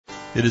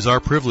It is our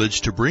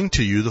privilege to bring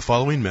to you the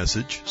following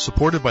message,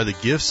 supported by the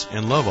gifts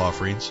and love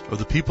offerings of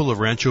the people of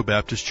Rancho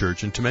Baptist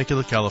Church in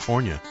Temecula,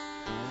 California.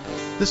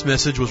 This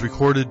message was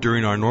recorded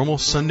during our normal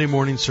Sunday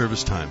morning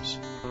service times.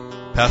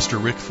 Pastor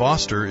Rick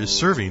Foster is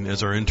serving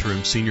as our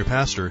interim senior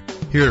pastor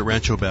here at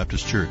Rancho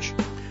Baptist Church.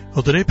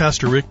 Well, today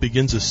Pastor Rick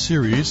begins a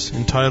series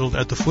entitled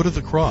At the Foot of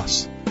the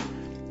Cross.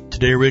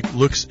 Today Rick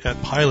looks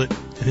at Pilate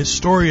and his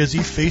story as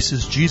he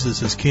faces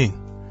Jesus as King.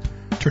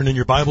 Turn in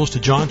your Bibles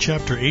to John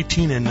chapter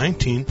 18 and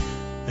 19,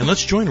 and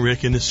let's join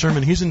Rick in his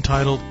sermon he's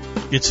entitled,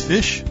 It's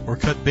Fish or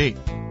Cut Bait.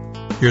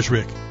 Here's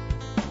Rick.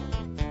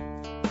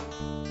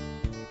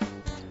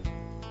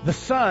 The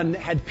sun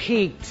had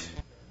peaked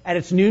at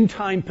its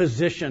noontime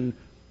position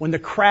when the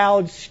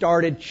crowd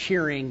started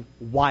cheering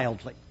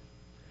wildly.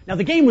 Now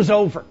the game was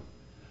over,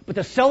 but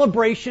the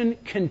celebration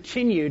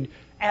continued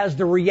as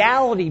the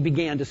reality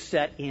began to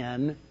set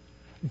in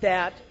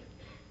that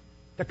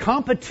the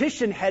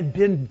competition had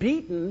been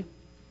beaten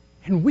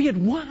and we had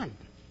won.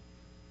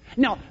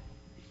 Now,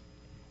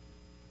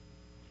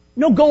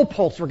 no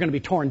goalposts were going to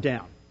be torn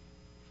down.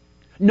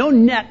 No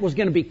net was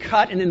going to be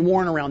cut and then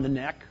worn around the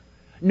neck.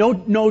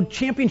 No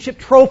championship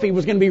trophy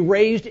was going to be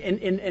raised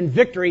in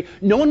victory.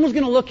 No one was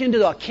going to look into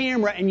the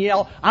camera and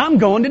yell, I'm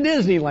going to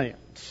Disneyland.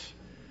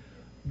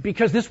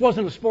 Because this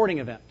wasn't a sporting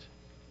event.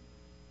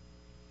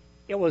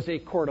 It was a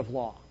court of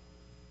law.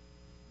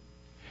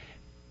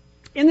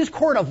 In this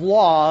court of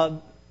law,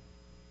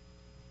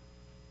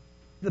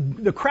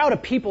 the crowd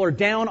of people are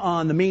down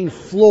on the main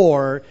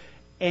floor,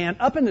 and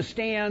up in the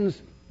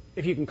stands,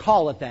 if you can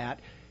call it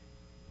that,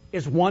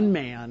 is one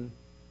man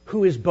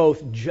who is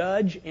both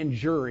judge and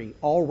jury,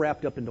 all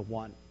wrapped up into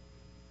one.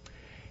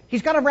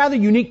 He's got a rather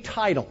unique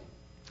title.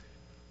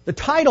 The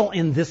title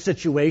in this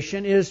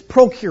situation is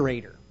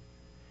procurator.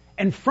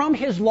 And from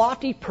his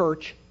lofty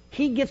perch,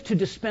 he gets to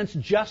dispense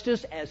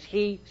justice as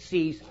he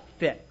sees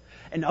fit.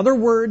 In other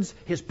words,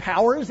 his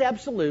power is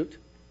absolute,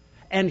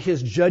 and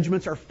his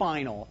judgments are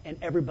final, and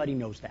everybody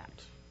knows that.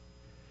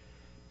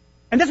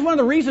 And that's one of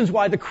the reasons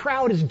why the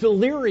crowd is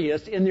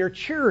delirious in their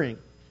cheering.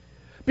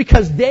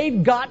 Because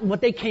they've gotten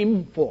what they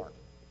came for.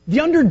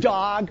 The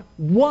underdog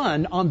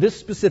won on this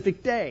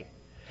specific day.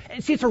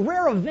 And see, it's a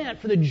rare event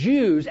for the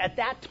Jews at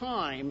that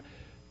time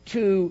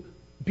to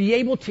be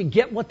able to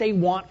get what they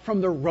want from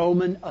the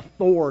Roman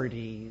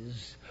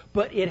authorities.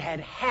 But it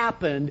had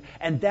happened,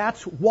 and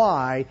that's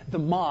why the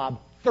mob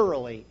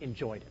thoroughly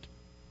enjoyed it.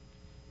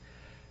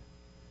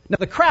 Now,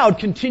 the crowd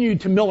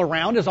continued to mill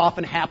around, as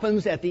often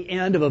happens at the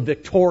end of a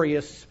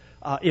victorious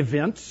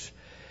event.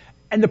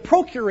 And the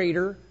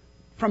procurator,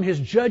 from his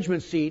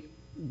judgment seat,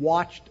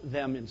 watched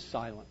them in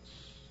silence.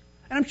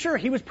 And I'm sure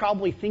he was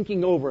probably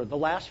thinking over the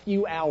last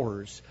few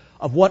hours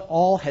of what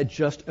all had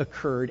just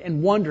occurred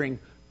and wondering,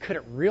 could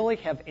it really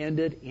have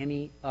ended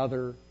any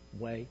other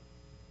way?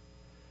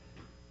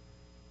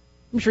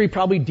 I'm sure he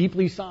probably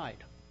deeply sighed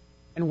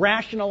and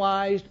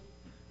rationalized,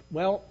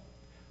 well,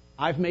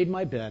 I've made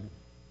my bed.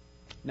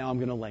 Now I'm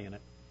going to lay in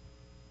it.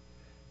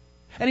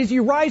 And as he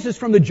rises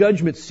from the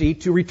judgment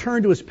seat to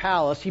return to his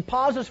palace, he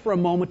pauses for a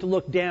moment to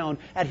look down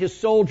at his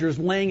soldiers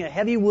laying a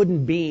heavy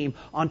wooden beam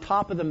on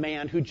top of the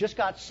man who just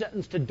got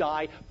sentenced to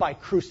die by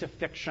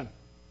crucifixion.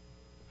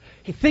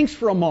 He thinks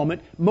for a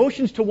moment,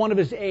 motions to one of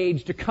his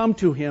aides to come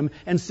to him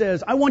and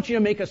says, I want you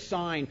to make a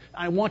sign.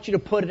 I want you to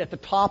put it at the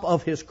top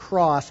of his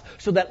cross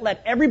so that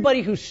let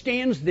everybody who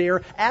stands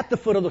there at the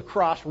foot of the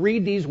cross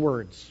read these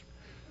words.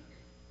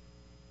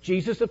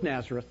 Jesus of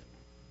Nazareth,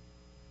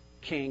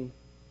 King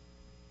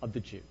of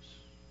the Jews.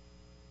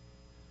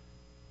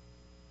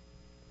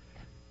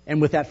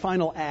 And with that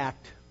final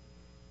act,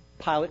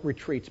 Pilate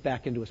retreats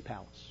back into his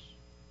palace.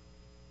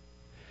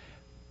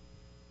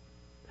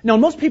 Now, in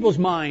most people's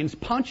minds,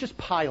 Pontius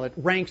Pilate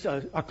ranks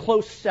a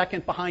close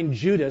second behind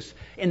Judas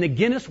in the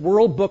Guinness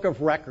World Book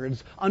of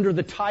Records under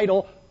the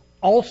title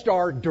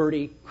All-Star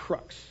Dirty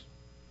Crooks.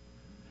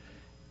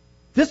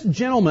 This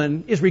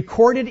gentleman is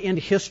recorded in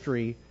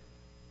history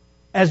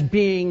as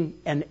being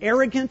an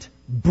arrogant,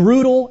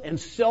 brutal, and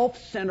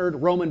self-centered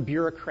Roman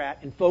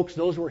bureaucrat. And folks,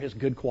 those were his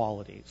good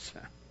qualities.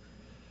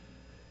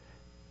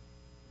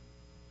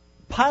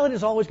 Pilate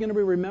is always going to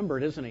be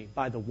remembered, isn't he,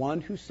 by the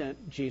one who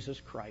sent Jesus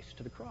Christ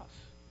to the cross.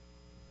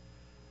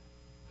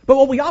 But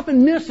what we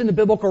often miss in the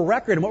biblical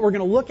record, and what we're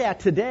going to look at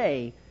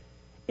today,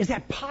 is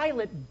that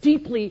Pilate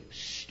deeply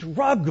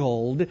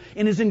struggled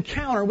in his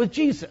encounter with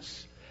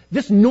Jesus.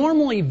 This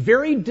normally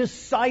very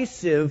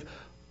decisive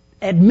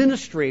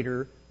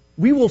administrator,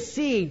 we will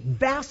see,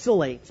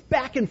 vacillates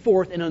back and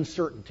forth in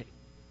uncertainty.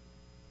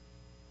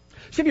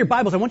 So if you have your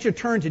Bibles, I want you to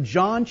turn to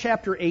John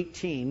chapter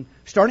 18,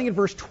 starting at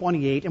verse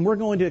 28, and we're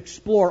going to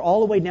explore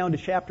all the way down to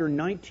chapter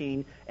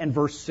 19 and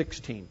verse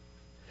 16.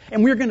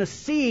 And we're going to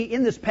see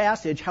in this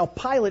passage how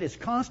Pilate is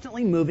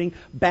constantly moving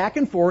back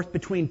and forth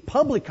between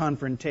public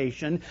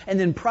confrontation and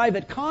then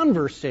private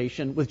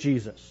conversation with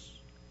Jesus.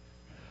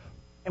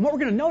 And what we're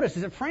going to notice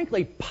is that,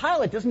 frankly,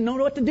 Pilate doesn't know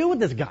what to do with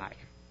this guy.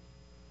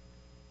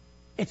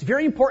 It's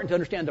very important to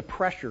understand the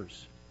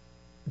pressures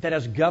that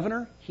as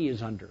governor he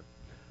is under.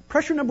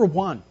 Pressure number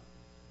one.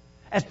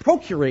 As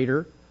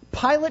procurator,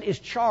 Pilate is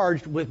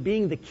charged with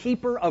being the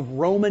keeper of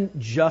Roman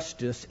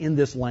justice in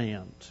this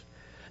land.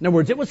 In other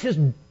words, it was his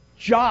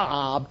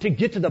job to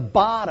get to the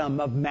bottom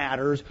of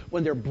matters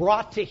when they're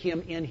brought to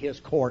him in his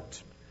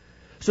court.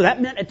 So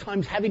that meant at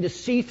times having to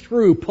see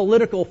through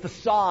political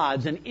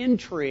facades and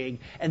intrigue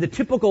and the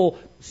typical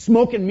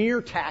smoke and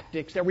mirror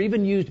tactics that were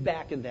even used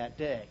back in that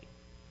day.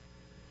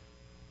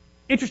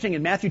 Interesting,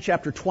 in Matthew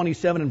chapter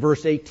 27 and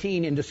verse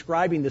 18, in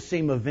describing the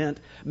same event,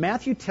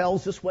 Matthew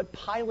tells us what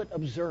Pilate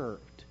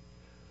observed.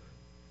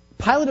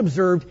 Pilate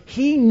observed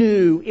he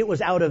knew it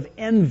was out of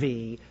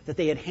envy that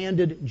they had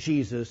handed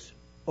Jesus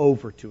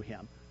over to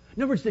him.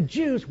 In other words, the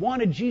Jews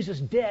wanted Jesus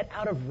dead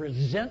out of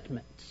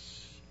resentment.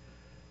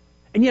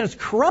 And yet, as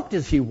corrupt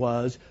as he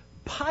was,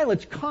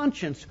 Pilate's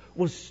conscience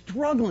was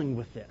struggling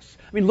with this.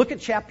 I mean, look at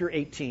chapter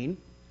 18.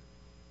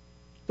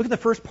 Look at the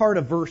first part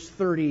of verse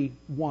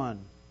 31.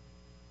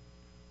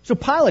 So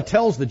Pilate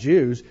tells the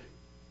Jews,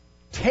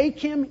 "Take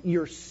him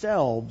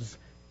yourselves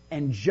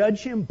and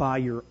judge him by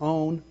your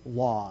own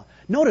law."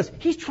 Notice,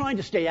 he's trying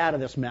to stay out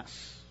of this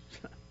mess.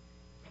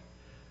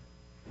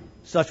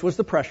 Such was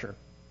the pressure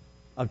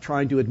of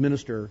trying to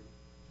administer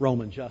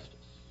Roman justice.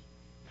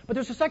 But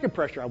there's a second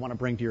pressure I want to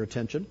bring to your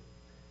attention.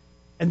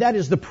 And that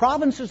is the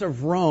provinces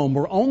of Rome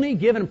were only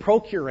given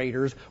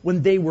procurators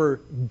when they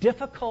were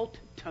difficult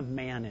to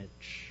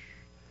manage.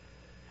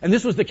 And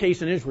this was the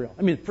case in Israel.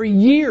 I mean, for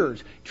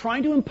years,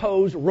 trying to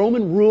impose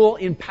Roman rule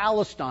in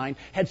Palestine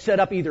had set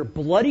up either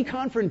bloody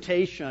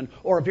confrontation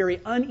or a very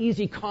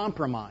uneasy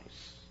compromise.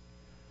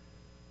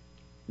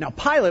 Now,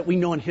 Pilate, we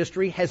know in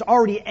history, has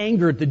already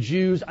angered the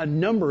Jews a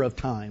number of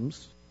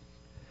times.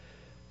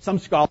 Some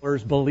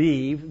scholars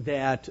believe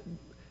that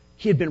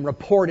he had been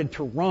reported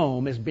to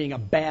Rome as being a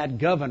bad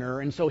governor,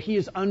 and so he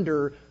is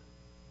under,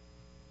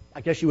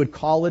 I guess you would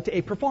call it,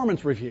 a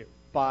performance review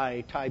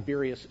by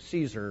Tiberius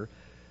Caesar.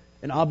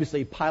 And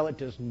obviously, Pilate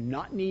does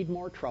not need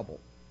more trouble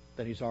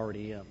than he's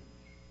already in.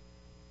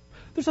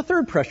 There's a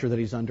third pressure that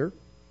he's under.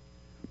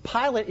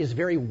 Pilate is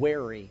very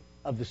wary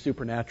of the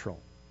supernatural.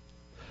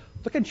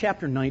 Look at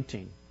chapter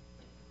 19.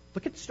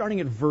 Look at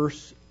starting at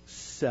verse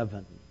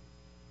 7.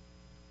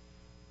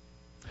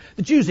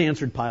 The Jews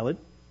answered Pilate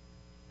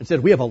and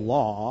said, "We have a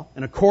law,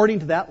 and according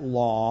to that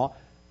law,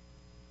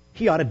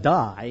 he ought to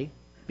die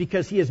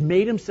because he has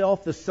made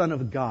himself the Son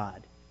of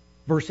God."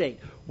 Verse 8,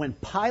 when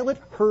Pilate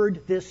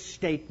heard this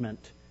statement,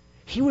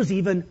 he was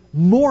even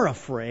more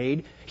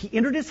afraid. He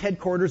entered his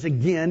headquarters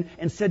again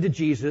and said to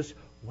Jesus,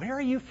 "Where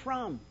are you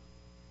from?"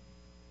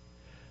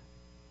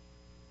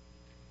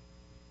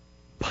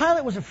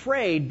 Pilate was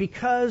afraid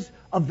because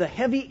of the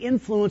heavy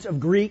influence of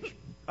Greek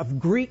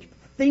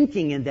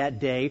thinking in that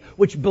day,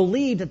 which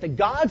believed that the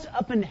gods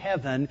up in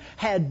heaven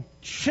had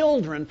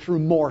children through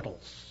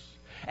mortals.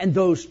 And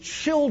those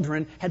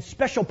children had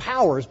special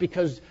powers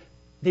because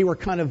they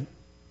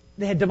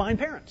had divine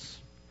parents.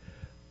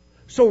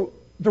 So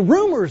the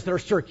rumors that are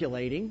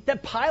circulating,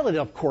 that Pilate,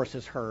 of course,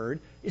 has heard,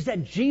 is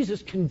that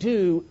Jesus can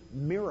do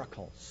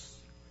miracles.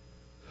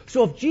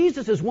 So if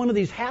Jesus is one of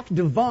these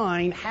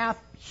half-divine,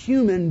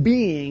 half-human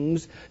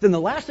beings, then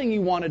the last thing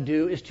you want to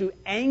do is to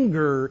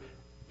anger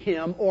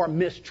him or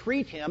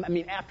mistreat him. I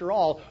mean, after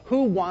all,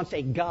 who wants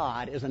a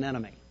God as an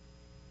enemy?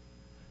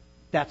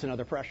 That's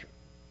another pressure.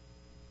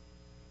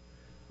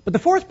 But the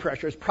fourth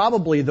pressure is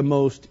probably the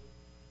most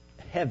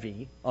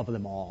heavy of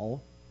them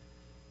all,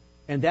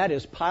 and that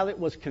is Pilate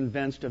was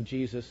convinced of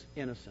Jesus'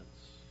 innocence.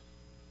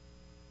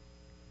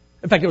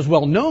 In fact, it was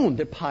well known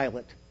that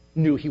Pilate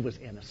knew he was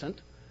innocent.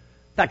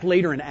 In fact,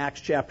 later in Acts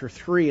chapter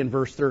 3 and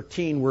verse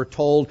 13, we're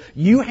told,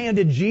 "You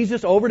handed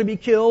Jesus over to be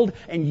killed,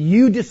 and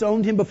you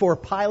disowned him before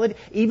Pilate,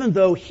 even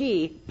though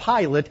he,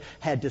 Pilate,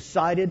 had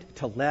decided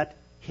to let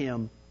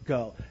him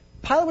go."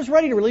 Pilate was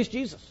ready to release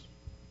Jesus.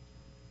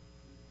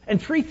 And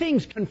three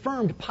things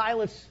confirmed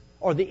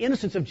the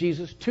innocence of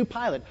Jesus to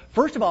Pilate.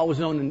 First of all,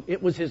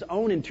 it was his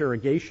own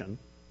interrogation.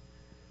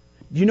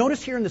 Do you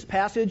notice here in this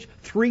passage,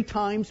 3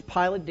 times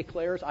Pilate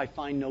declares, "I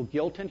find no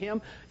guilt in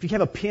him"? If you have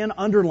a pen,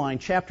 underline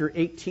chapter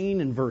 18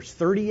 and verse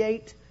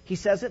 38. He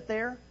says it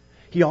there.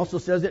 He also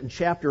says it in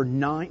chapter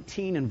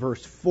 19 and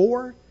verse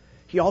 4.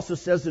 He also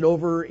says it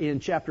over in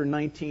chapter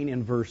 19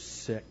 and verse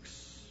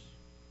 6.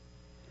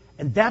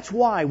 And that's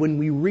why when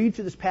we read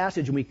through this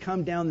passage and we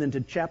come down then to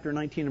chapter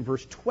 19 and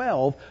verse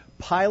 12,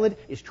 Pilate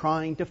is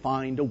trying to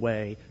find a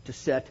way to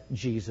set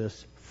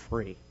Jesus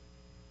free.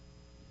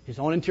 His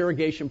own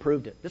interrogation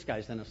proved it. This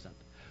guy's innocent.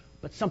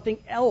 But something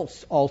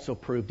else also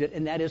proved it,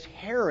 and that is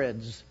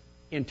Herod's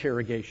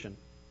interrogation.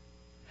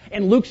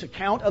 In Luke's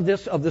account of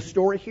the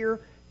story here,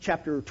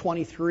 chapter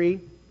 23,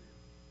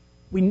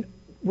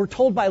 we're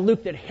told by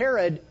Luke that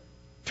Herod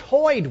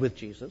toyed with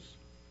Jesus.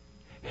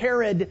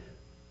 Herod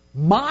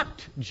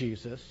mocked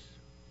Jesus.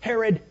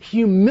 Herod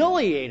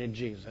humiliated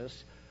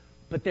Jesus.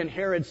 But then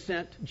Herod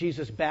sent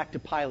Jesus back to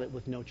Pilate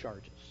with no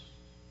charges.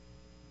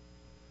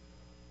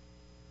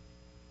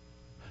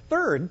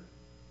 Third,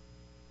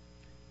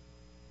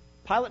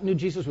 Pilate knew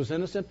Jesus was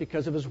innocent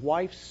because of his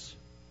wife's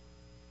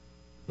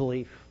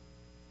belief.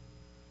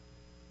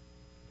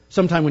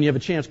 Sometime when you have a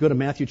chance, go to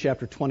Matthew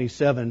chapter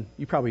 27.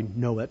 You probably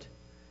know it.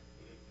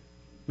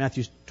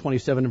 Matthew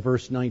 27 and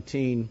verse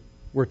 19,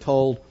 we're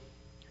told,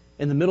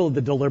 in the middle of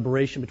the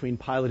deliberation between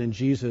Pilate and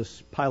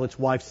Jesus, Pilate's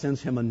wife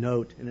sends him a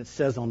note, and it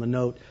says on the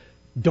note,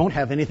 "Don't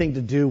have anything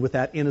to do with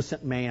that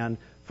innocent man,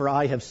 for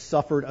I have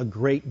suffered a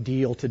great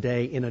deal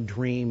today in a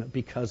dream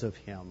because of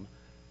him."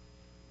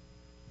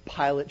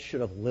 Pilate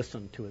should have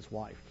listened to his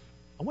wife.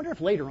 I wonder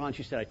if later on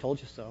she said, "I told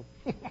you so."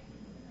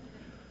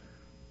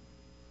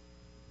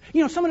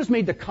 You know, someone has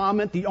made the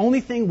comment, the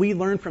only thing we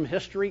learn from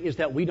history is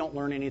that we don't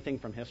learn anything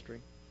from history.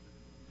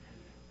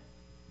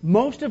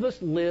 Most of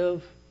us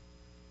live,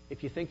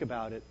 if you think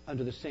about it,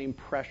 under the same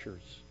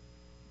pressures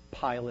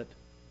Pilate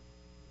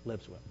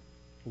lived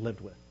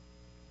with.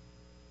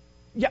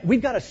 Yeah,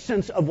 we've got a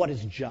sense of what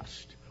is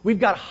just. We've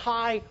got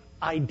high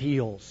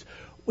ideals.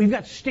 We've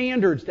got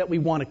standards that we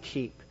want to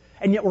keep.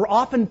 And yet we're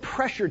often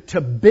pressured to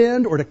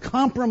bend or to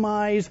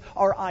compromise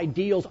our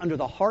ideals under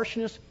the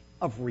harshness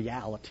of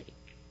reality.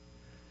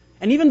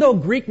 And even though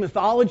Greek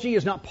mythology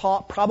is not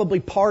probably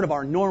part of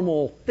our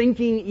normal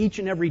thinking each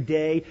and every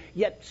day,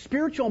 yet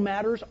spiritual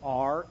matters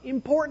are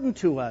important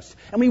to us.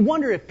 And we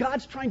wonder if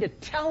God's trying to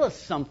tell us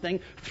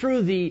something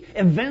through the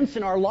events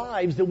in our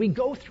lives that we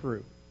go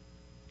through.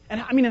 And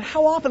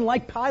how often,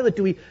 like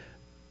Pilate,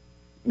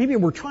 maybe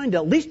we're trying to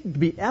at least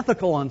be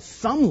ethical on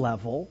some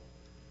level,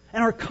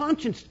 and our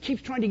conscience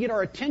keeps trying to get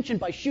our attention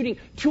by shooting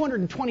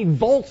 220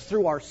 volts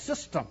through our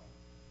system.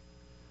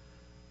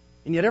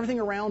 And yet everything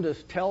around us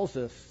tells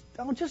us,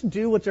 don't just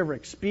do whatever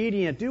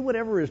expedient, do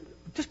whatever is,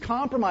 just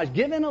compromise,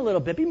 give in a little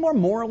bit, be more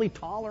morally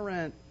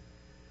tolerant.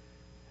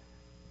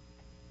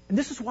 And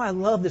this is why I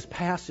love this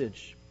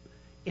passage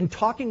in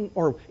talking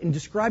or in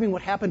describing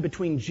what happened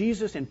between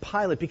Jesus and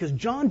Pilate, because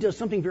John does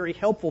something very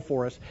helpful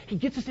for us. He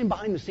gets us in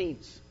behind the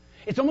scenes.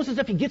 It's almost as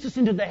if he gets us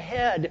into the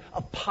head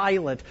of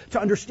Pilate to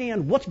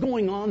understand what's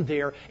going on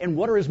there and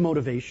what are his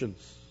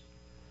motivations.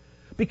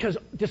 Because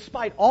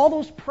despite all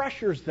those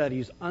pressures that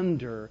he's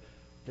under,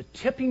 the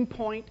tipping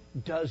point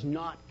does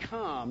not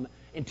come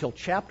until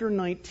chapter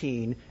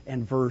 19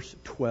 and verse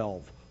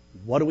 12.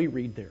 What do we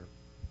read there?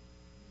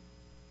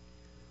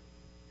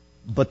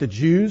 But the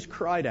Jews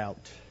cried out,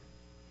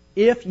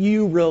 "If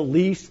you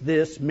release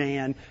this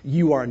man,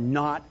 you are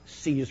not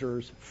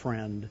Caesar's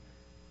friend.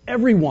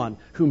 Everyone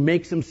who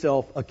makes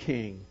himself a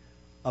king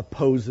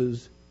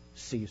opposes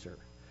Caesar."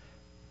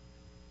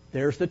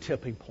 There's the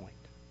tipping point.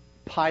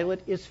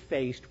 Pilate is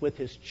faced with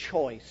his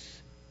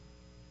choice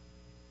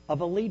of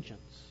allegiance.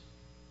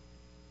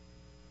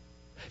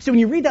 So when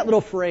you read that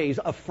little phrase,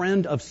 "a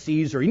friend of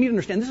Caesar," you need to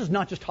understand this is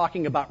not just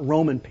talking about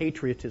Roman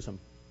patriotism.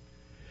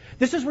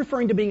 This is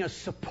referring to being a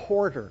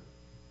supporter.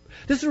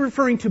 This is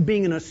referring to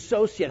being an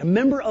associate, a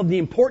member of the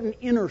important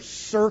inner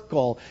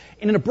circle.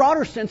 And in a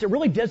broader sense, it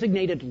really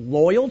designated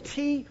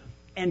loyalty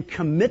and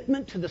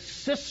commitment to the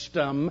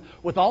system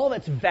with all of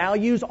its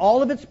values,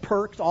 all of its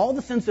perks, all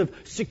the sense of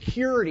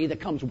security that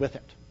comes with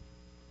it.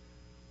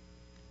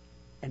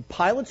 And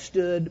Pilate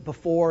stood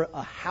before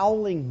a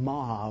howling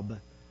mob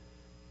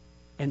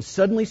and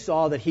suddenly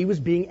saw that he was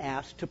being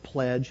asked to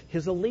pledge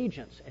his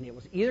allegiance. And it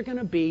was either going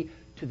to be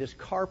to this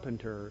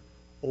carpenter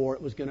or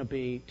it was going to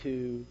be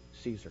to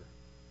Caesar.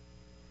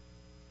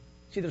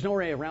 See, there's no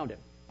way around it.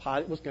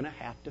 Pilate was going to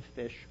have to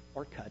fish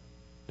or cut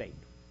bait.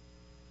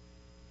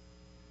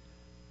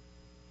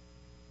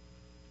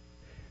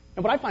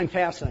 And what I find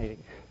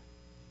fascinating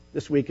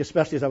this week,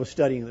 especially as I was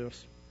studying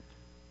this,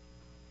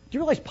 do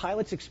you realize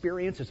Pilate's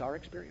experience is our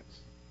experience?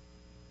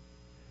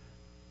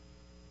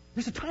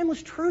 There's a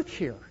timeless truth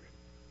here.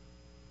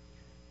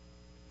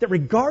 That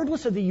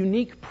regardless of the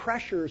unique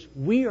pressures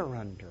we are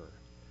under,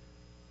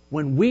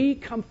 when we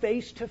come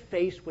face to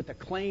face with the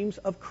claims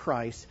of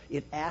Christ,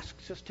 it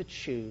asks us to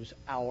choose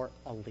our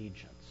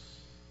allegiance.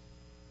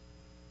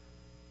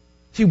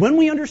 See, when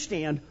we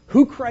understand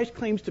who Christ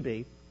claims to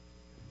be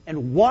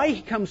and why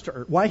he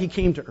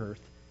came to earth,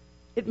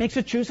 it makes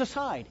us choose a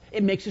side.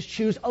 It makes us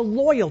choose a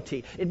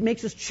loyalty. It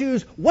makes us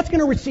choose what's going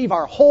to receive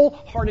our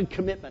wholehearted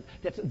commitment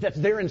that's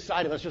there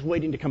inside of us just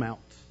waiting to come out.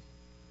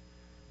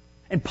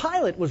 And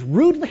Pilate was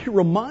rudely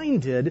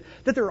reminded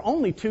that there are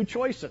only two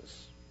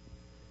choices.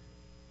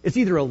 It's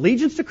either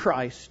allegiance to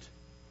Christ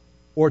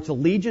or it's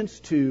allegiance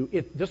to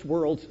this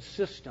world's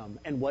system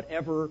and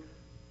whatever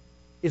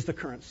is the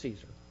current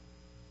Caesar.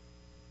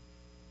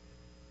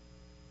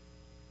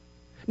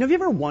 Now, have you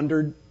ever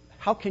wondered,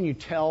 how can you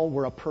tell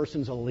where a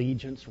person's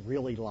allegiance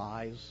really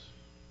lies?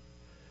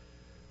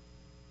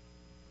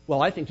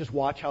 Well, I think just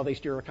watch how they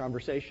steer a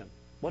conversation.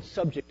 What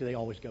subject do they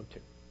always go to?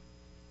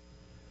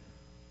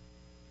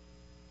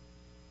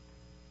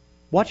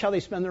 Watch how they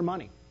spend their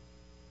money.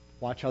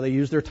 Watch how they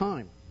use their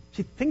time.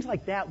 See, things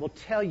like that will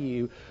tell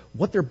you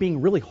what they're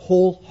being really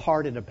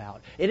wholehearted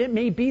about. And it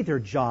may be their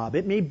job.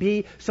 It may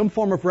be some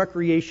form of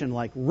recreation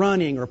like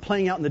running or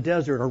playing out in the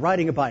desert or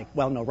riding a bike.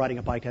 Well, no, riding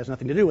a bike has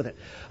nothing to do with it.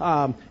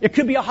 It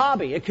could be a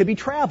hobby. It could be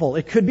travel.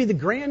 It could be the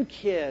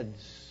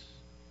grandkids.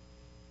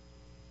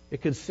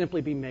 It could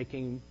simply be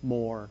making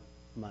more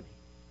money.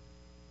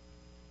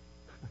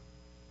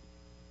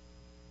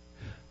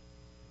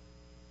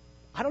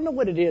 I don't know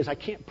what it is. I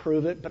can't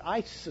prove it, but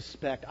I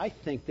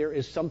think there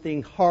is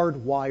something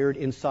hardwired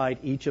inside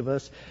each of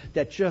us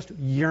that just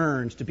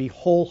yearns to be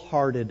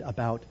wholehearted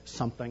about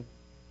something.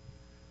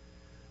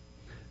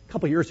 A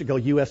couple years ago,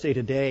 USA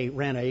Today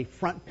ran a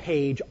front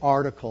page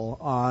article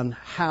on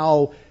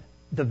how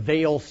the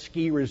Vail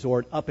Ski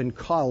Resort up in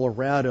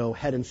Colorado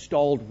had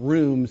installed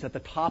rooms at the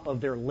top of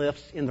their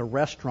lifts in the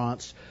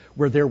restaurants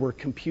where there were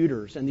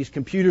computers. And these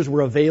computers were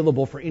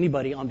available for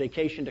anybody on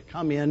vacation to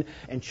come in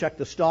and check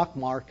the stock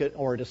market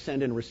or to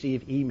send and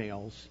receive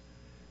emails.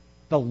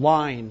 The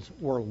lines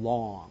were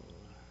long.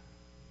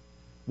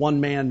 One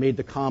man made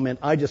the comment,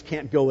 "I just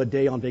can't go a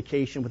day on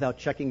vacation without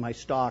checking my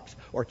stocks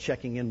or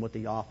checking in with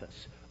the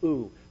office."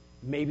 Ooh,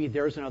 maybe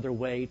there's another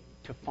way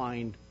to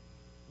find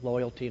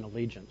loyalty and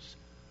allegiance.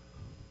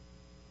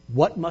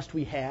 What must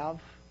we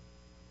have,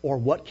 or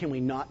what can we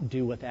not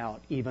do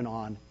without, even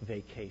on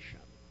vacation?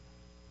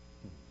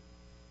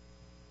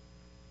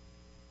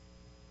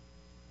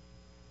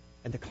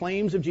 And the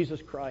claims of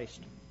Jesus Christ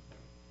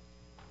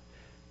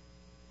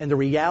and the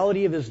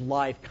reality of his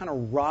life kind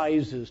of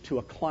rises to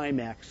a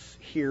climax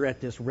here at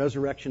this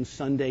Resurrection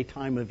Sunday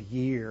time of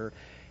year,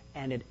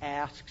 and it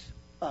asks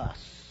us,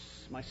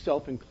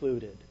 myself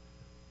included,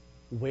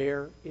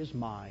 where is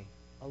my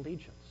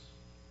allegiance?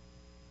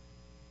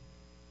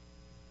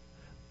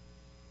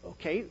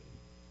 Okay,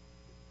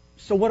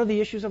 so what are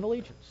the issues of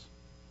allegiance?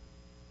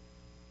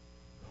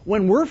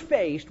 When we're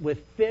faced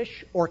with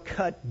fish or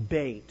cut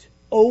bait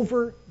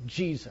over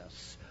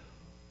Jesus,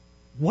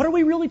 what are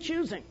we really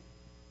choosing?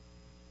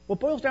 Well, it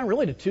boils down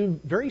really to two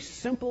very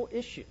simple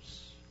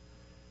issues.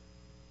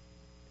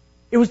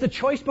 It was the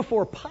choice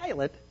before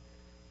Pilate,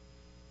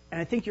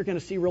 and I think you're going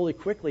to see really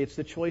quickly it's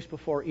the choice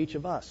before each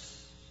of us.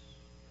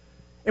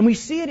 And we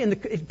see it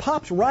it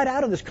pops right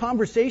out of this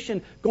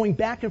conversation going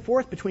back and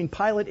forth between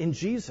Pilate and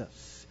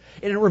Jesus.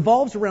 And it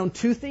revolves around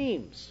two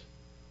themes.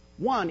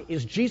 One,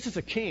 is Jesus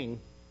a king?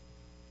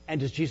 And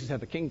does Jesus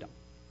have a kingdom?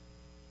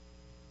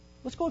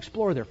 Let's go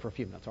explore there for a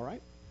few minutes, all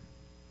right?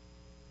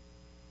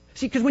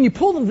 See, because when you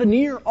pull the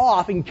veneer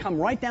off and come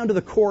right down to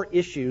the core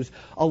issues,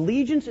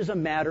 allegiance is a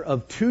matter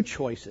of two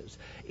choices.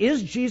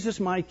 Is Jesus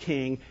my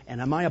king, and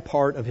am I a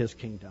part of his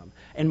kingdom?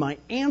 And my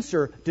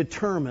answer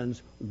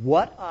determines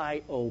what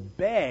I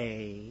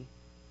obey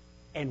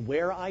and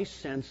where I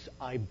sense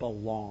I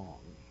belong.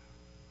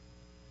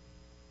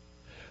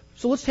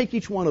 So let's take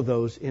each one of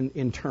those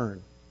in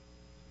turn.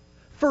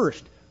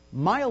 First,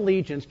 my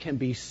allegiance can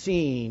be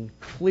seen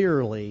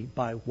clearly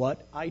by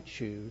what I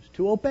choose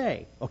to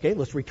obey. Okay,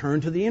 let's return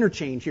to the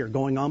interchange here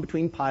going on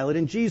between Pilate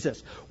and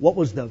Jesus. What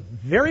was the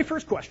very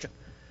first question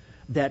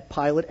that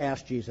Pilate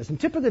asked Jesus? And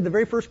typically the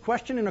very first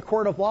question in a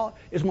court of law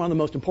is one of the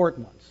most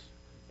important ones.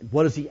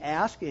 What does he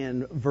ask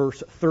in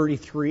verse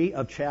 33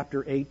 of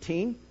chapter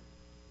 18?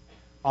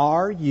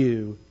 Are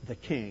you the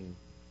king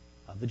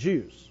of the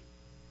Jews?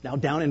 Now,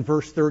 down in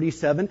verse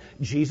 37,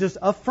 Jesus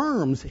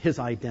affirms his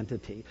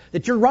identity,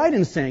 that you're right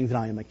in saying that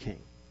I am a king.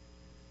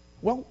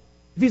 Well,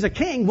 if he's a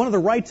king, one of the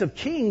rights of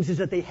kings is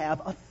that they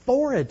have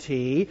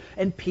authority,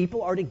 and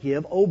people are to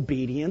give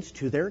obedience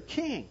to their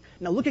king.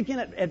 Now, look again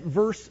at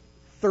verse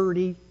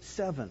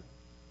 37.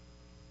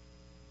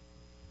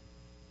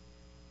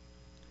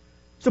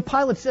 So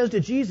Pilate says to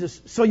Jesus,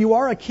 "So you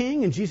are a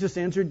king?" And Jesus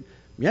answered,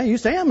 "Yeah, you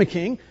say I'm a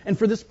king, and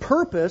for this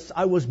purpose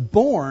I was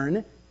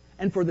born,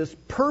 and for this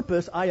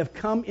purpose I have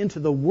come into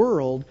the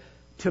world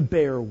to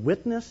bear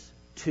witness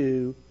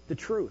to the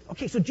truth."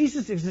 Okay, so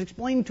Jesus is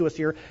explaining to us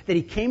here that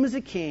he came as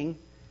a king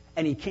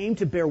and he came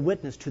to bear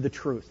witness to the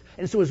truth.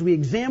 And so as we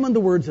examine the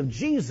words of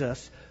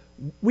Jesus,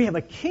 we have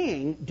a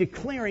king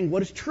declaring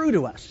what is true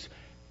to us.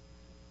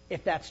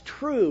 If that's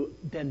true,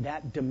 then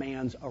that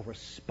demands a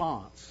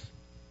response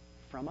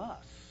from us.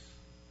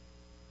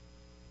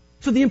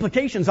 So the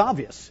implication is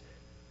obvious.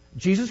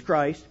 Jesus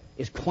Christ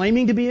is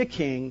claiming to be a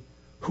king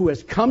who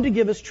has come to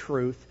give us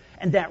truth,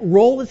 and that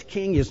role as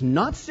king is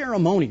not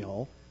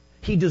ceremonial.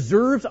 He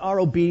deserves our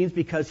obedience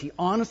because he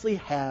honestly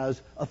has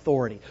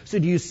authority. So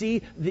do you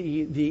see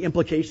the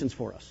implications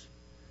for us?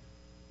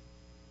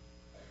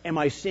 Am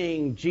I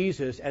seeing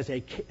Jesus as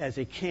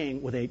a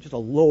king with just a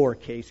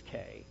lowercase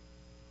k?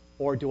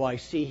 Or do I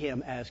see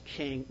him as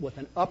king with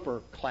an upper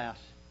class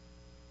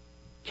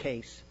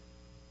case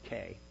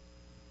K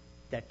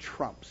that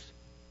trumps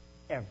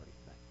everything?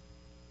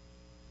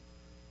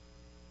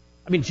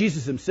 I mean,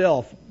 Jesus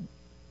himself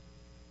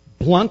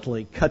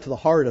bluntly cut to the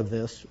heart of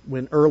this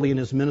when early in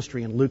his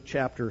ministry in Luke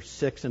chapter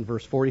 6 and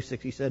verse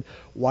 46, he said,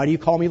 "Why do you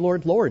call me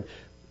Lord, Lord,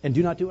 and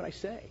do not do what I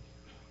say?"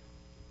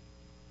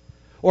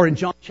 Or in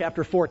John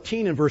chapter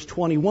 14 and verse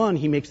 21,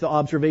 he makes the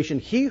observation,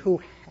 "He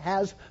who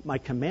has my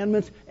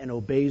commandments and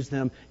obeys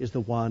them is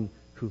the one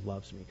who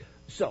loves me."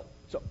 So,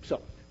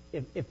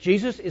 if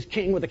Jesus is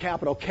king with a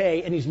capital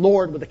K and he's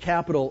Lord with a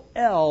capital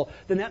L,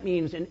 then that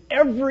means in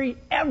every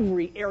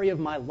area of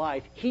my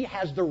life, he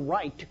has the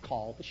right to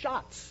call the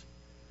shots.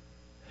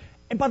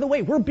 And by the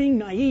way, we're being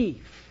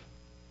naive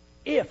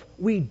if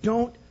we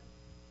don't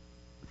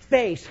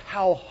face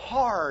how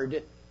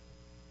hard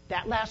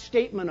That last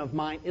statement of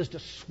mine is to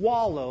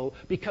swallow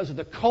because of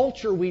the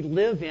culture we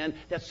live in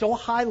that so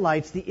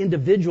highlights the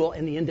individual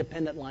and the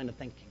independent line of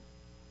thinking.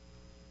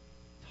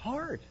 It's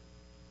hard.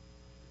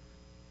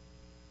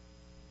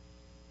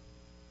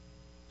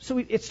 So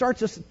it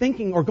starts us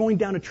thinking or going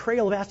down a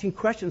trail of asking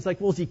questions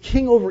like, well, is he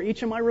king over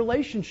each of my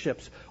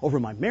relationships? Over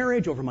my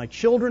marriage, over my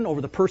children,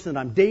 over the person that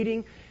I'm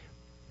dating?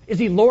 Is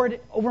he Lord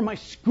over my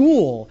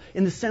school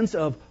in the sense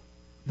of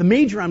the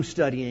major I'm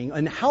studying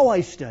and how I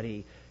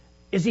study?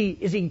 Is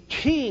he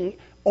king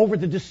over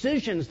the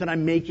decisions that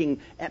I'm making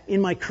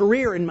in my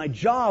career, in my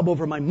job,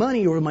 over my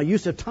money, over my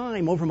use of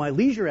time, over my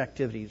leisure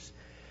activities?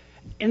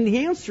 And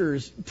the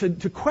answers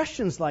to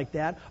questions like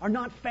that are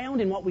not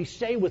found in what we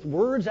say with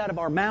words out of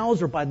our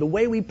mouths or by the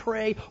way we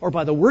pray or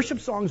by the worship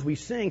songs we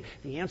sing.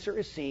 The answer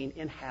is seen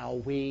in how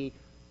we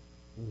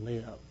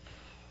live.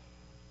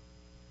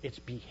 It's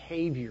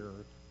behavior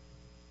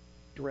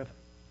driven.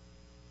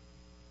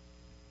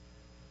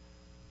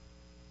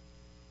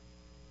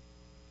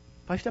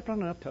 Have I stepped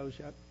on enough toes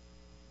yet?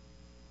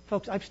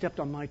 Folks, I've stepped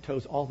on my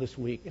toes all this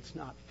week. It's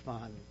not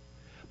fun.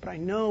 But I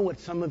know what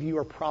some of you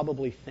are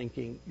probably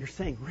thinking. You're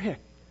saying, Rick,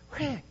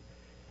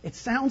 it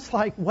sounds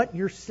like what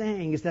you're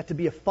saying is that to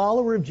be a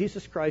follower of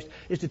Jesus Christ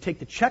is to take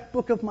the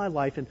checkbook of my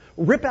life and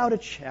rip out a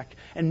check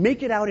and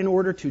make it out in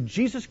order to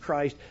Jesus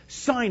Christ,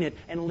 sign it,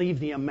 and leave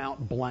the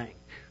amount blank.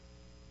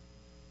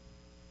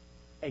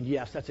 And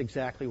yes, that's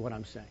exactly what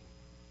I'm saying.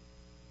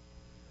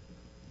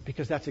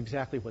 Because that's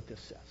exactly what this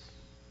says.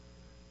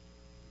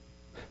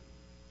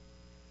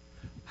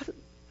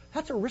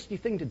 That's a risky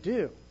thing to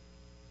do.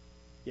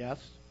 Yes.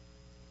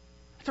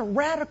 It's a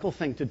radical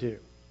thing to do.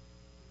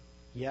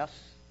 Yes.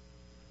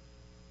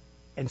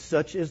 And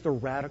such is the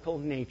radical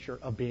nature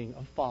of being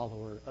a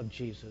follower of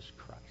Jesus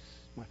Christ,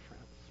 my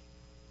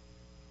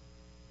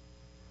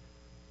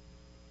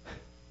friends.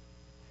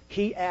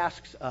 He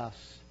asks us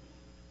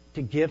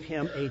to give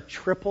him a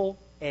triple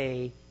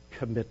A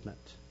commitment,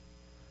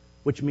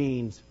 which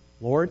means,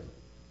 Lord,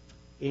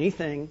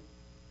 anything,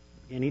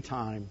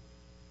 anytime,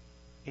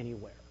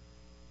 anywhere.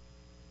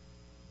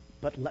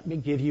 But let me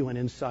give you an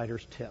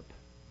insider's tip.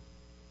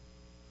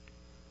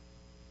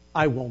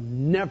 I will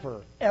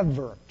never,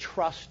 ever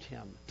trust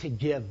him to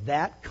give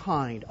that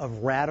kind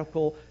of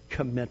radical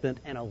commitment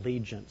and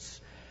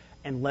allegiance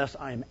unless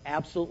I am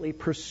absolutely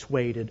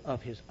persuaded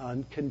of his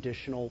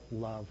unconditional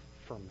love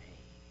for me.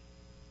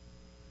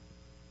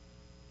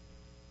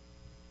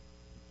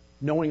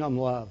 Knowing I'm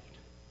loved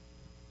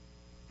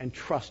and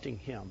trusting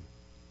him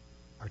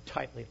are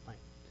tightly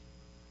linked.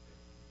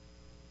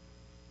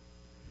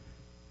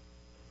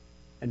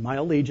 And my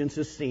allegiance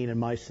is seen in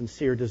my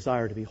sincere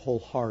desire to be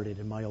wholehearted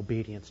in my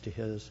obedience to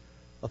his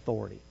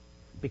authority.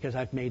 Because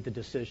I've made the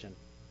decision.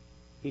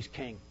 He's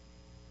king.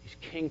 He's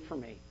king for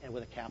me, and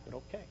with a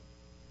capital K.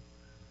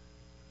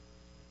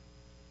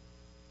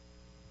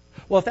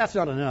 Well, if that's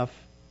not enough,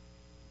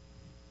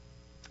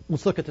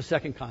 let's look at the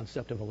second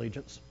concept of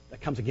allegiance.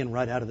 That comes again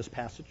right out of this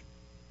passage.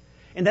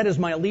 And that is,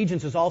 my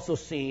allegiance is also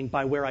seen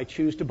by where I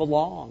choose to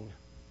belong.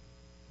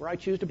 Where I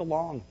choose to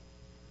belong.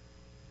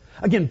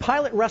 Again,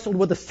 Pilate wrestled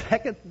with the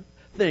second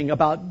thing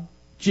about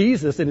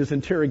Jesus in his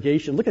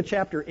interrogation. Look at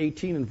chapter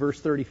 18 and verse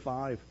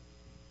 35.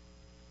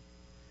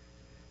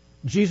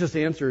 Jesus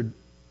answered,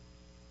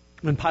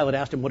 when Pilate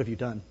asked him, what have you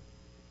done?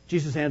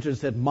 Jesus answered and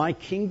said, my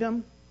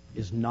kingdom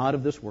is not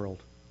of this world.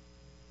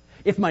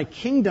 If my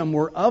kingdom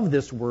were of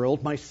this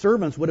world, my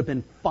servants would have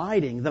been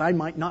fighting that I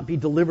might not be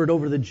delivered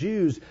over to the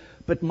Jews.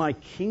 But my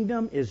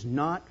kingdom is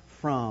not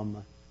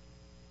from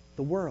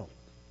the world.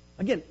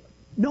 Again,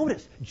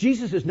 notice,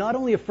 Jesus is not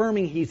only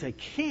affirming he's a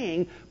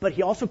king, but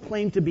he also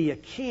claimed to be a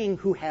king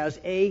who has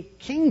a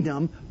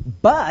kingdom.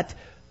 But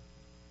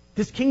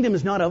this kingdom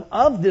is not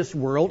of this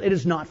world. It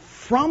is not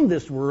from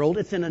this world.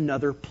 It's in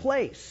another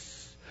place.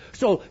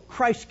 So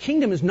Christ's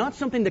kingdom is not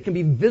something that can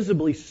be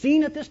visibly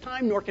seen at this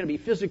time, nor can it be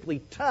physically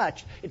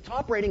touched. It's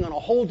operating on a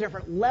whole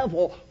different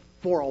level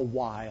for a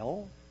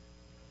while.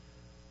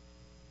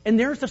 And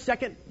there's the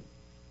second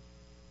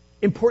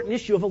important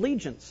issue of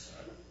allegiance.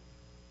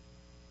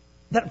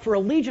 That for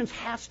allegiance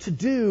has to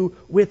do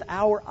with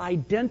our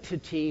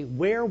identity,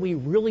 where we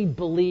really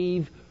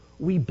believe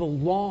we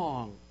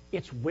belong.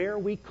 It's where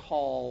we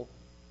call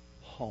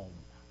home.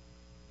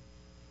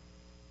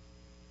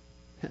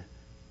 A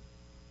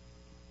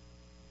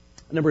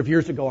number of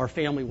years ago, our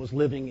family was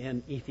living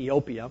in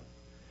Ethiopia.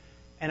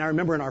 And I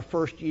remember in our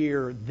first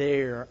year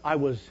there, I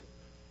was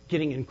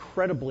getting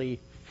incredibly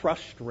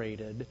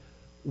frustrated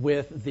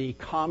with the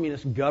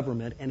communist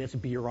government and its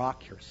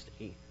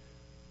bureaucracy.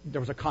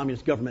 There was a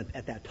communist government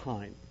at that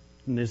time.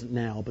 And there isn't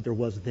now, but there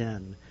was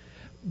then.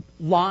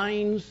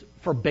 Lines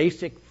for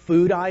basic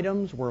food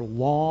items were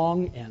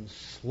long and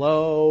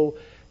slow.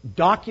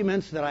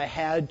 Documents that I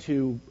had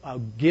to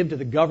give to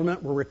the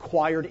government were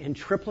required in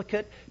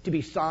triplicate to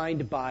be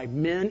signed by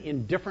men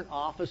in different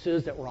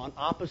offices that were on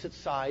opposite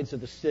sides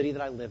of the city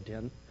that I lived in.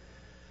 And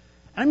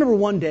I remember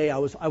one day I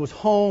was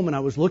home and I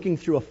was looking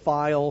through a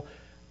file,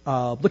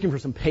 looking for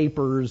some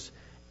papers,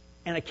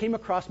 and I came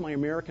across my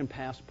American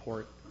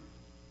passport.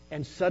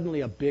 And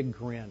suddenly a big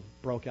grin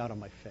broke out on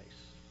my face.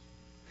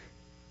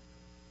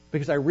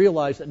 Because I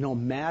realized that no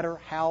matter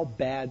how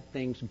bad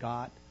things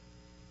got,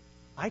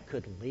 I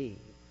could leave.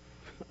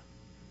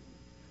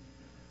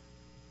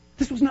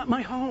 This was not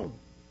my home.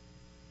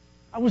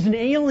 I was an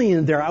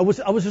alien there. I was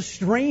a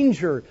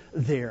stranger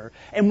there.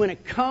 And when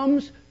it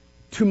comes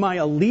to my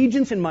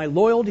allegiance and my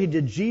loyalty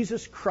to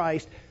Jesus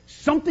Christ,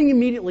 something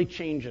immediately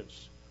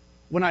changes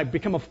when I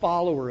become a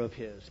follower of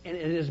His. And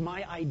it is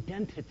my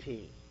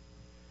identity.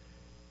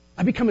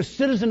 I become a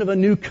citizen of a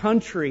new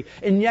country.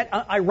 And yet,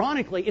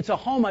 ironically, it's a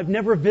home I've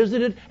never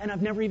visited and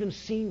I've never even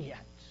seen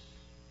yet.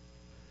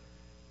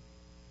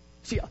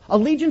 See,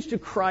 allegiance to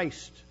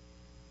Christ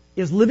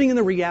is living in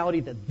the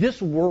reality that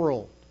this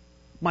world,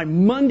 my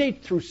Monday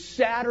through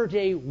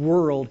Saturday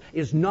world,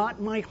 is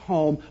not my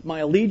home. My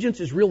allegiance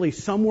is really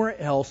somewhere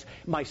else.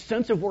 My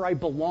sense of where I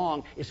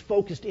belong is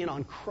focused in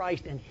on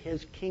Christ and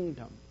His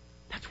kingdom.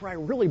 That's where I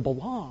really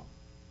belong.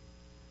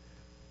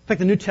 In fact,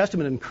 the New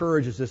Testament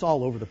encourages this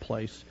all over the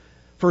place.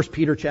 1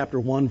 Peter chapter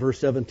 1, verse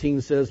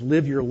 17 says,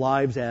 "Live your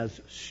lives as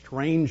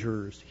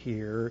strangers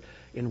here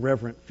in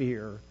reverent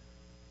fear."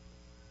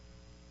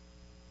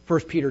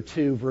 1 Peter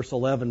 2, verse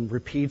 11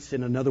 repeats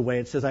in another way.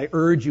 It says, "I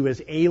urge you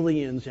as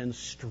aliens and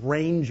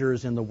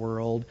strangers in the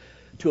world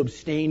to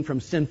abstain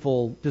from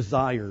sinful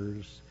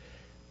desires."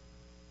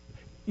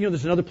 You know,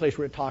 there's another place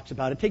where it talks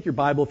about it. Take your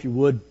Bible, if you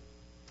would.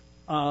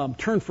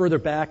 Turn further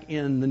back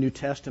in the New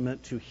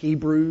Testament to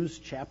Hebrews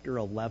chapter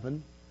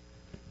 11.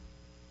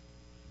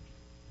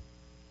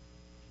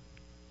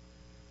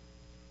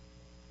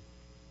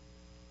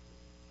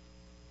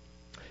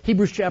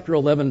 Hebrews chapter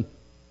 11.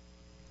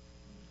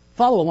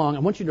 Follow along. I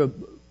want you to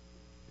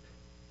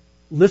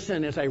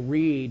listen as I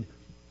read,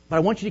 but I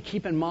want you to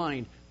keep in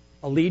mind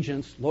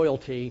allegiance,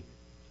 loyalty,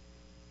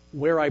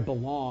 where I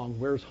belong,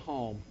 where's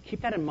home.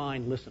 Keep that in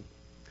mind. Listen.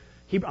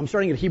 I'm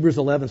starting at Hebrews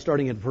 11,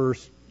 starting at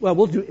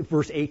we'll do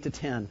verse 8 to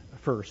 10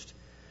 first.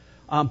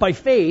 By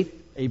faith,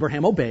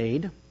 Abraham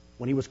obeyed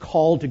when he was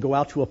called to go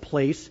out to a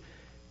place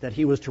that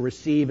he was to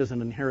receive as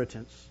an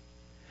inheritance.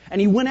 And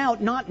he went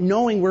out not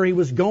knowing where he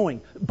was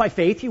going. By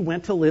faith, he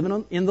went to live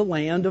in the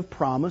land of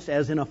promise,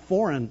 as in a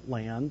foreign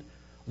land,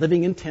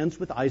 living in tents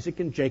with Isaac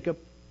and Jacob,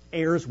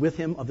 heirs with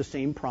him of the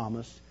same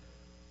promise.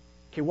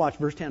 Okay, watch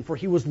verse 10. For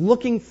he was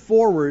looking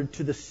forward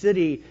to the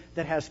city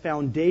that has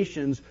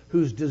foundations,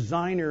 whose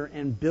designer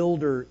and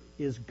builder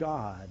is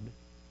God.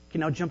 Okay,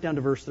 now jump down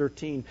to verse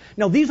 13.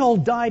 Now these all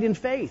died in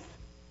faith,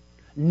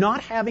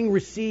 not having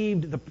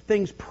received the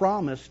things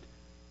promised,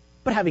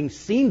 but having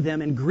seen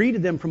them and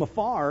greeted them from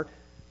afar,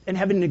 and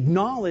having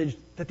acknowledged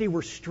that they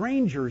were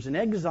strangers and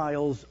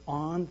exiles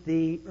on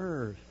the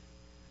earth.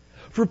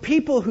 For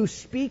people who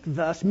speak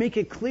thus make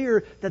it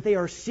clear that they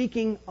are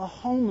seeking a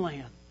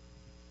homeland.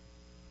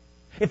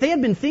 If they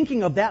had been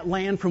thinking of that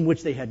land from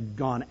which they had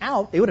gone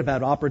out, they would have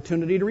had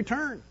opportunity to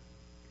return.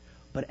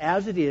 But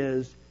as it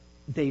is,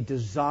 they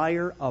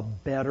desire a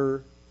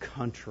better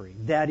country,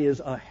 that is,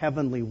 a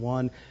heavenly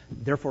one.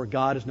 Therefore,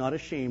 God is not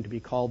ashamed to be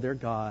called their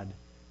God,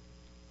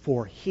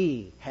 for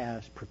He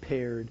has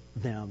prepared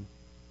them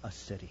a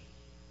city.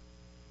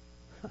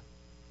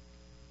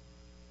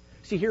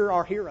 See, here are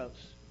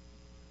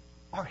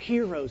our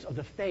heroes of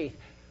the faith,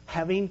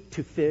 having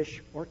to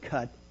fish or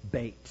cut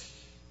bait.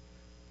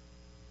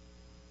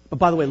 But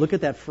by the way, look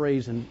at that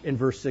phrase in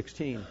verse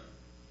 16.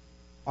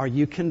 Are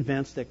you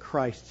convinced that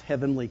Christ's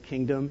heavenly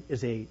kingdom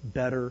is a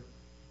better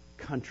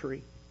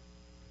country?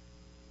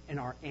 And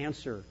our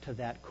answer to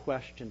that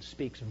question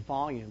speaks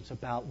volumes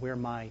about where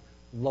my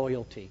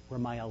loyalty, where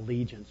my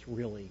allegiance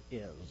really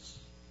is.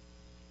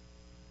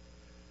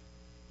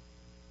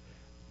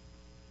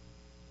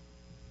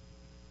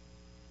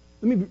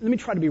 Let me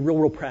try to be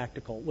real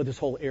practical with this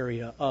whole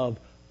area of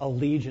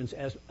allegiance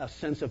as a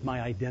sense of my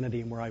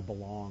identity and where I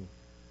belong.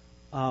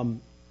 Let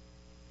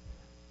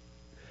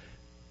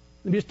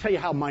me just tell you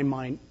how my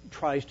mind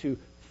tries to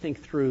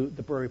think through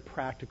the very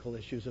practical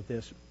issues of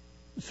this.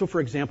 So,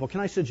 for example, can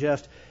I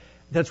suggest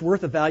that it's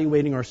worth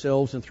evaluating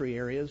ourselves in 3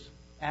 areas,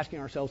 asking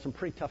ourselves some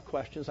pretty tough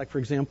questions. Like, for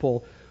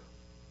example,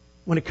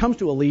 when it comes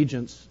to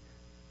allegiance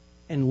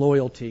and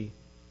loyalty,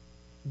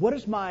 what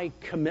is my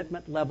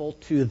commitment level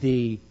to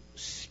the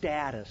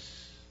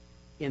status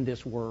in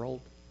this world?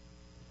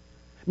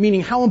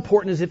 Meaning, how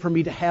important is it for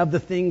me to have the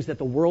things that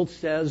the world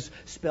says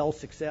spell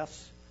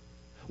success?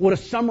 Would a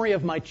summary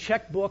of my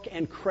checkbook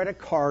and credit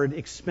card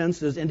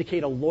expenses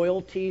indicate a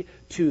loyalty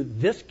to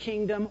this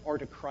kingdom or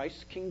to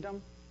Christ's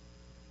kingdom?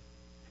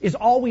 Is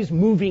always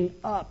moving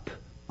up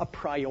a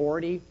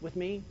priority with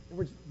me? In other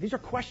words, these are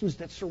questions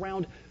that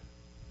surround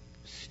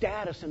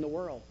status in the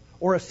world.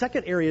 Or a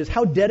second area is,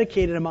 how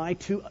dedicated am I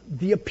to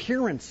the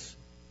appearance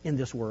in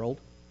this world?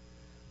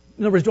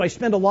 In other words, do I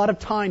spend a lot of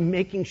time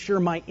making sure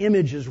my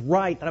image is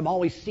right, that I'm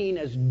always seen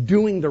as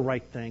doing the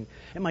right thing?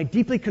 Am I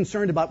deeply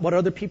concerned about what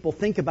other people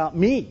think about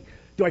me?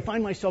 Do I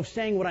find myself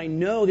saying what I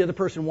know the other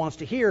person wants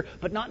to hear,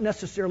 but not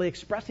necessarily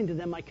expressing to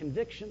them my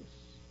convictions?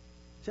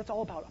 See, that's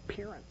all about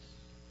appearance.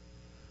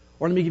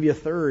 Or let me give you a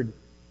third.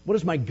 What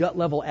is my gut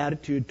level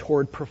attitude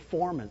toward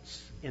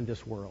performance in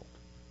this world?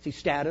 See,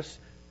 status,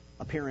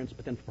 appearance,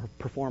 but then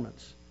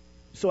performance.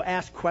 So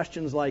ask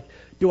questions like,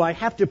 do I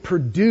have to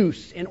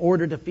produce in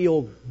order to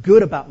feel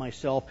good about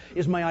myself?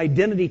 Is my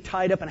identity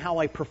tied up in how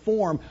I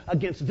perform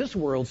against this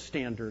world's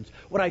standards?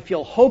 Would I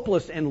feel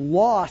hopeless and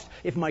lost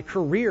if my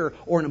career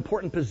or an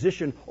important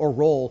position or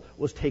role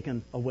was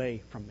taken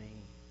away from me?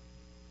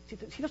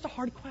 See, those are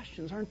hard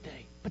questions, aren't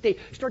they? But they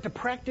start to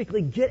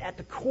practically get at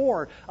the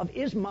core of,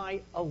 is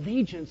my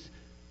allegiance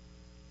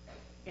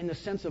in the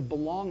sense of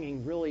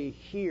belonging really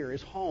here?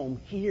 Is home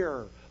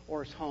here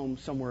or is home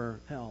somewhere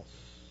else?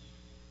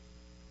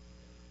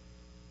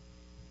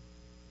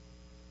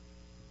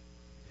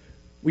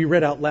 We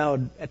read out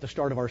loud at the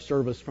start of our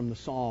service from the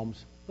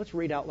Psalms. Let's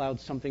read out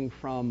loud something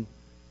from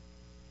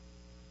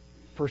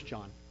 1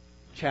 John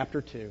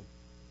chapter 2.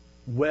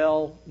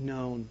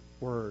 Well-known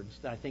words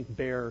that I think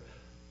bear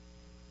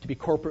to be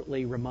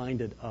corporately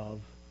reminded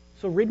of.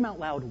 So read them out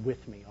loud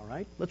with me, all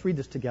right? Let's read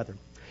this together.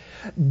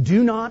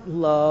 Do not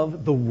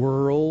love the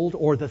world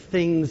or the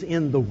things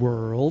in the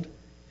world.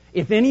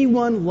 If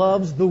anyone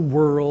loves the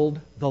world,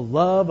 the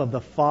love of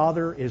the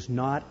Father is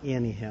not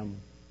in him.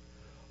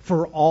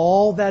 For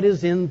all that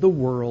is in the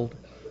world,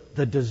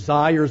 the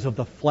desires of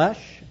the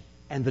flesh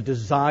and the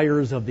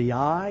desires of the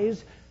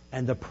eyes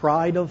and the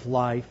pride of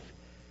life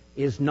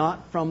is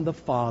not from the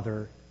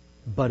Father,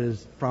 but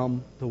is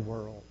from the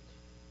world.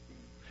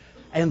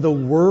 And the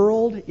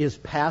world is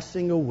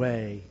passing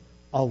away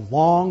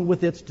along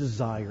with its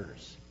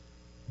desires,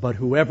 but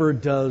whoever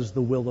does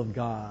the will of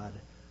God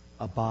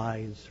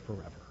abides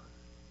forever.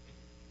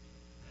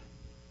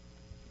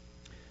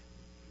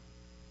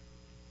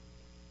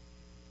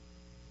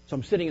 So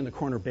I'm sitting in the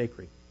corner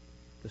bakery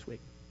this week.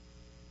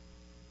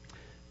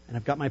 And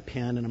I've got my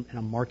pen and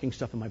I'm marking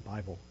stuff in my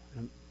Bible.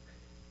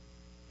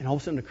 And all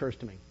of a sudden it occurs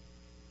to me,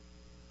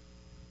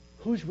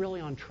 who's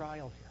really on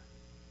trial here?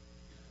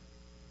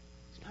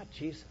 It's not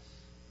Jesus.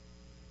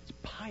 It's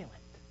Pilate.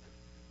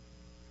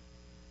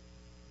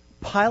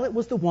 Pilate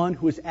was the one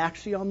who was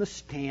actually on the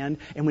stand,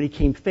 and when he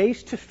came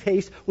face to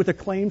face with the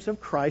claims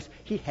of Christ,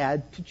 he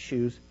had to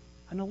choose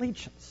an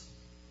allegiance.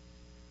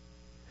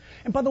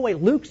 And by the way,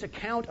 Luke's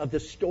account of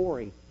this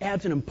story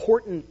adds an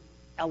important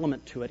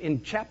element to it.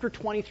 In chapter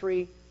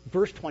 23,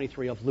 verse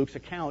 23 of Luke's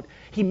account,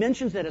 he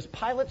mentions that as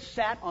Pilate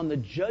sat on the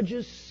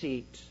judge's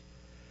seat,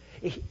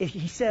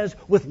 he says,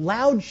 with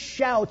loud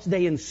shouts,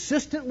 they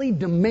insistently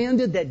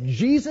demanded that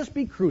Jesus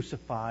be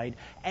crucified,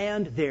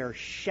 and their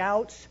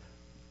shouts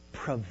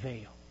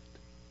prevailed.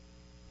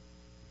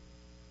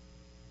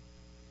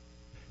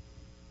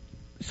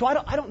 So I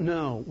don't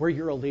know where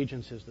your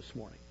allegiance is this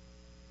morning.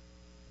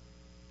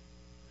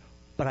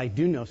 But I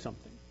do know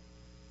something.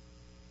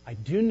 I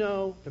do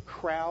know the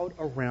crowd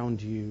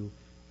around you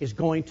is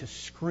going to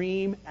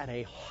scream at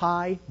a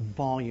high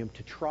volume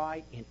to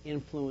try and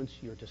influence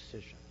your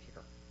decision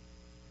here.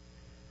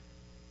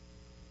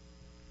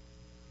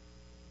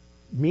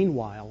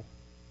 Meanwhile,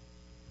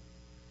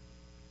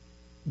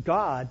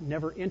 God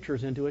never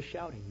enters into a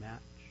shouting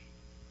match.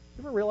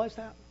 You ever realize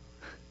that?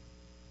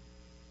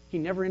 He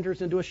never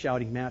enters into a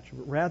shouting match.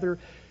 Rather,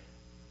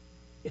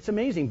 it's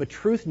amazing, but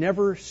truth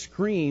never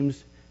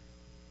screams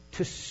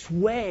to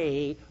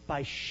sway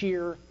by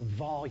sheer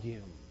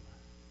volume.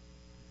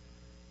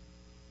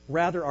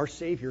 Rather, our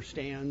Savior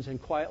stands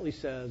and quietly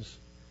says,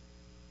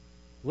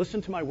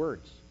 listen to my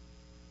words.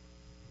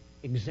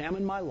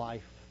 Examine my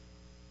life.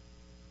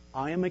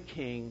 I am a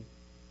king.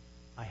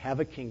 I have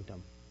a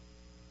kingdom.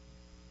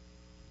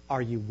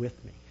 Are you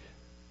with me?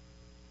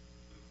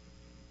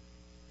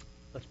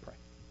 Let's pray.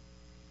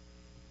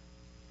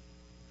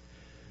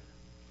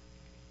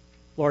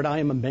 Lord, I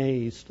am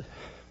amazed.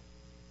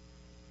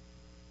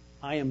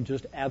 I am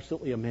just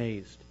absolutely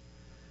amazed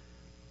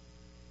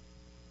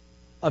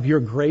of your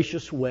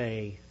gracious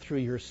way through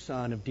your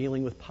Son of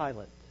dealing with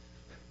Pilate.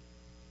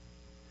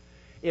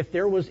 If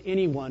there was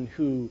anyone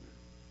who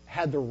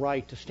had the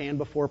right to stand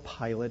before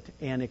Pilate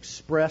and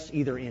express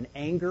either in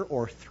anger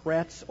or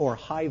threats or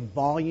high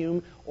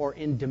volume or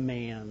in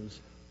demands,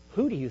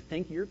 who do you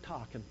think you're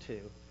talking to?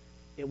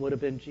 It would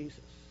have been Jesus.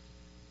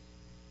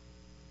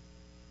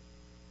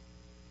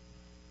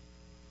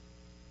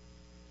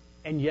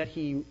 And yet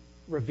he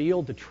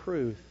revealed the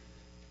truth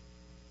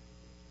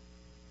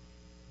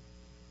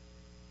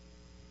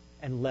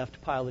and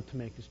left Pilate to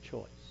make his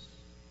choice.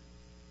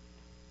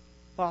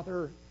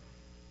 Father,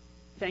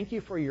 thank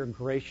you for your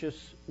gracious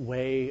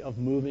way of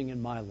moving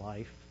in my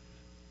life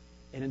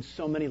and in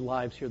so many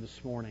lives here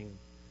this morning,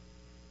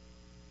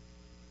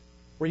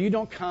 where you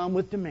don't come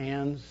with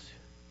demands,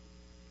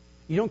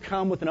 you don't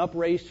come with an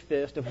upraised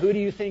fist of who do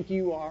you think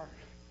you are,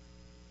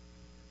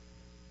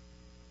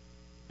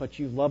 but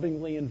you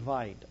lovingly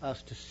invite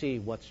us to see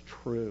what's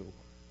true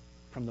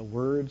from the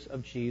words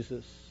of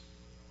Jesus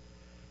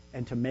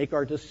and to make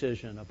our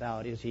decision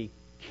about, is he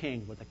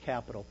king with a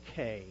capital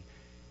K,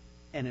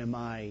 and am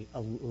I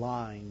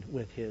aligned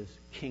with his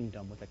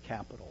kingdom with a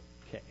capital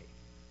K?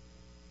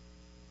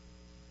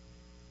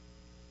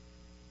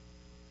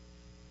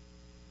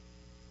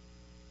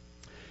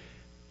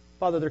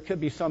 Father, there could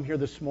be some here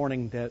this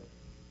morning that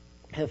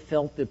have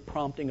felt the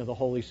prompting of the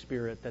Holy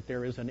Spirit that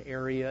there is an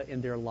area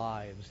in their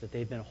lives that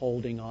they've been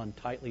holding on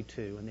tightly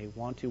to, and they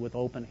want to, with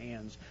open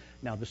hands,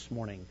 now this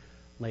morning,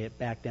 lay it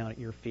back down at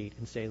your feet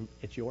and say,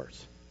 it's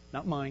yours.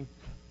 Not mine.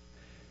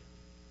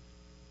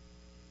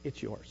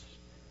 It's yours.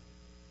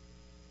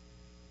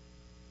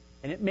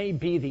 And it may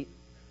be the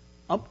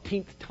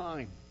umpteenth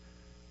time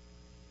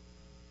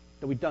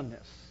that we've done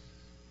this.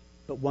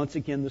 But once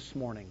again this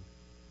morning,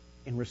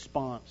 in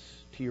response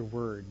to your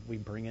word, we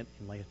bring it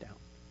and lay it down.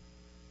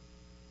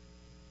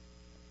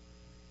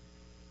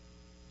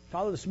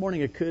 Father, this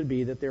morning it could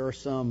be that there are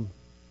some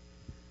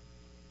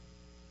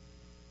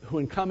who,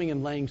 in coming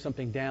and laying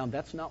something down,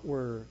 that's not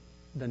where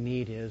the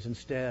need is.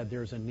 Instead,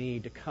 there's a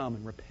need to come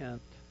and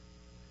repent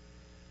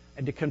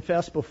and to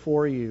confess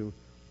before you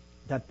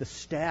that the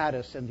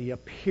status and the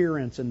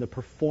appearance and the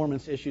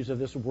performance issues of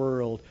this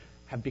world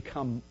have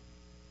become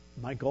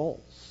my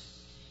goals.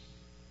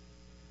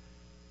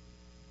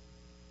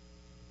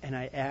 And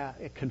I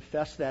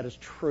confess that as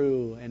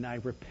true, and I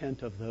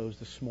repent of those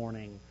this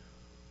morning,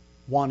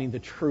 wanting the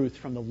truth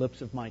from the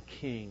lips of my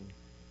King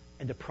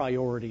and the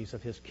priorities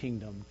of His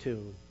kingdom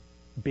to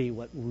be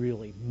what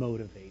really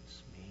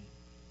motivates me.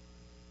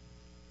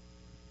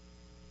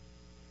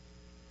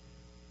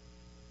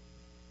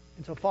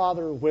 And so,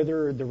 Father,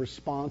 whether the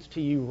response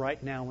to you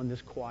right now in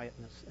this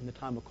quietness, in the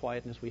time of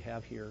quietness we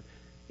have here,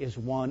 is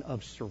one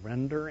of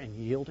surrender and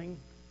yielding,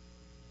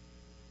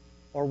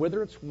 or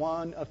whether it's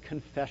one of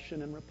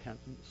confession and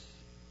repentance,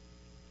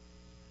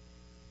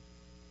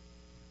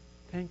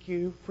 thank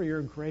you for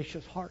your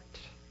gracious heart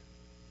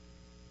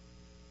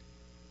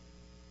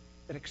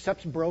that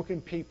accepts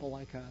broken people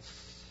like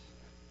us,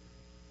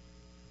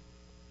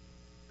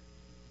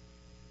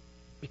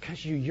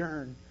 because you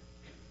yearn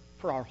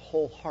for our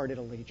wholehearted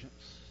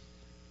allegiance.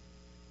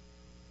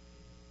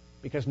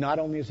 Because not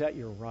only is that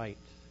your right,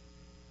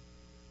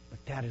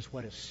 but that is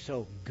what is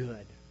so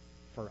good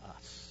for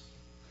us.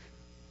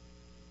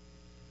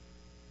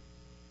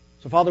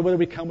 So, Father, whether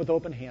we come with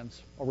open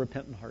hands or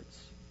repentant hearts,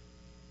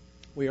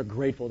 we are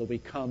grateful that we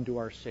come to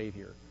our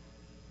Savior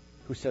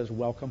who says,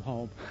 welcome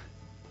home.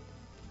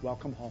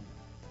 Welcome home.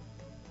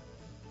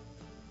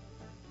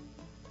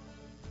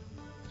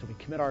 So we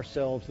commit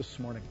ourselves this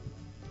morning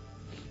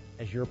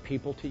as your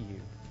people to you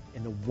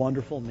in the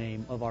wonderful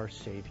name of our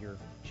Savior,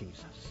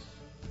 Jesus.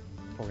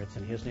 For it's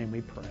in His name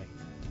we pray.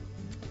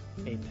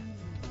 Amen.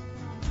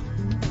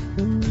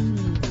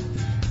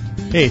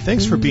 Hey,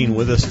 thanks for being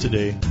with us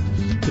today.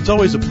 It's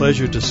always a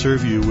pleasure to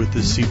serve you with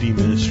this CD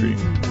ministry.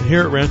 And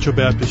here at Rancho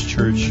Baptist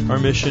Church, our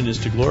mission is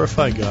to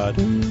glorify God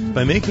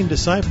by making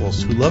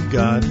disciples who love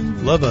God,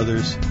 love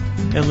others,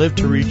 and live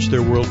to reach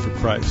their world for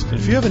Christ. And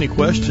if you have any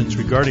questions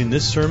regarding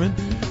this sermon,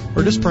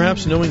 or just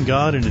perhaps knowing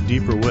God in a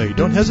deeper way,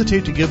 don't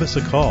hesitate to give us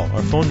a call.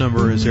 Our phone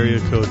number is area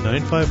code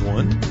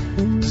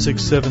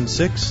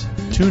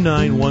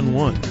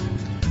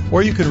 951-676-2911.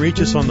 Or you can reach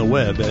us on the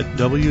web at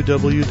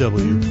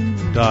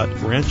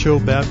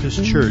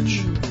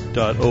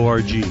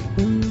www.ranchobaptistchurch.org.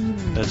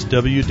 That's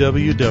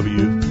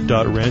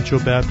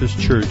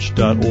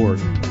www.ranchobaptistchurch.org.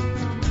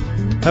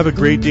 Have a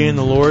great day in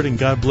the Lord, and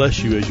God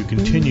bless you as you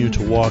continue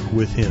to walk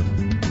with Him.